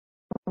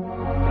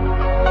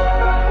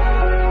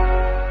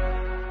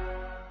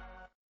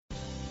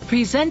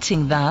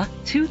Presenting the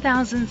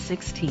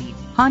 2016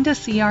 Honda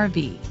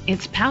CR-V.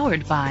 It's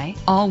powered by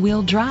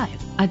all-wheel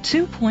drive, a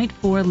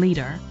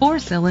 2.4-liter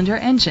four-cylinder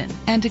engine,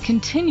 and a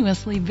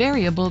continuously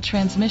variable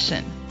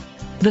transmission.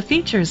 The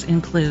features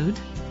include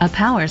a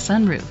power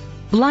sunroof,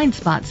 blind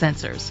spot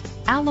sensors,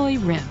 alloy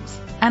rims,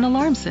 an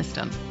alarm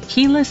system,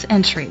 keyless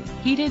entry,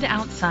 heated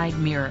outside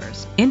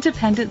mirrors,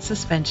 independent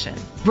suspension,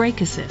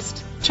 brake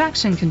assist,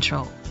 traction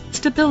control,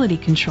 stability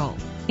control.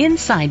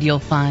 Inside you'll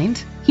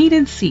find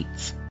heated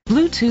seats,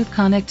 Bluetooth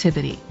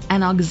connectivity,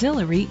 an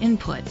auxiliary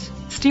input,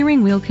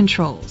 steering wheel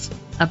controls,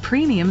 a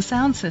premium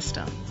sound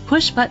system,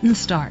 push-button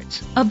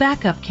start, a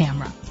backup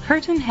camera,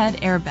 curtain head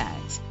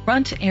airbags,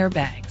 front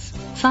airbags,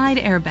 side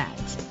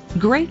airbags.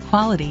 Great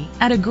quality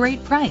at a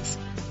great price.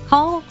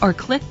 Call or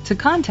click to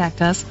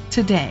contact us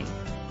today.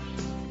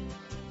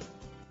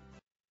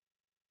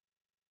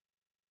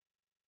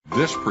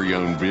 This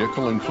pre-owned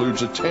vehicle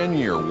includes a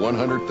 10-year,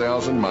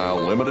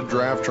 100,000-mile limited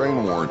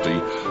drivetrain warranty,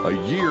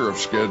 a year of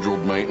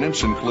scheduled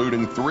maintenance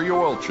including 3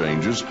 oil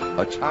changes,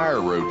 a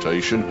tire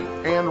rotation,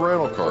 and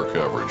rental car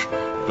coverage.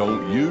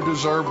 Don't you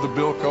deserve the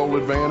Bill Cole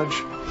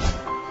advantage?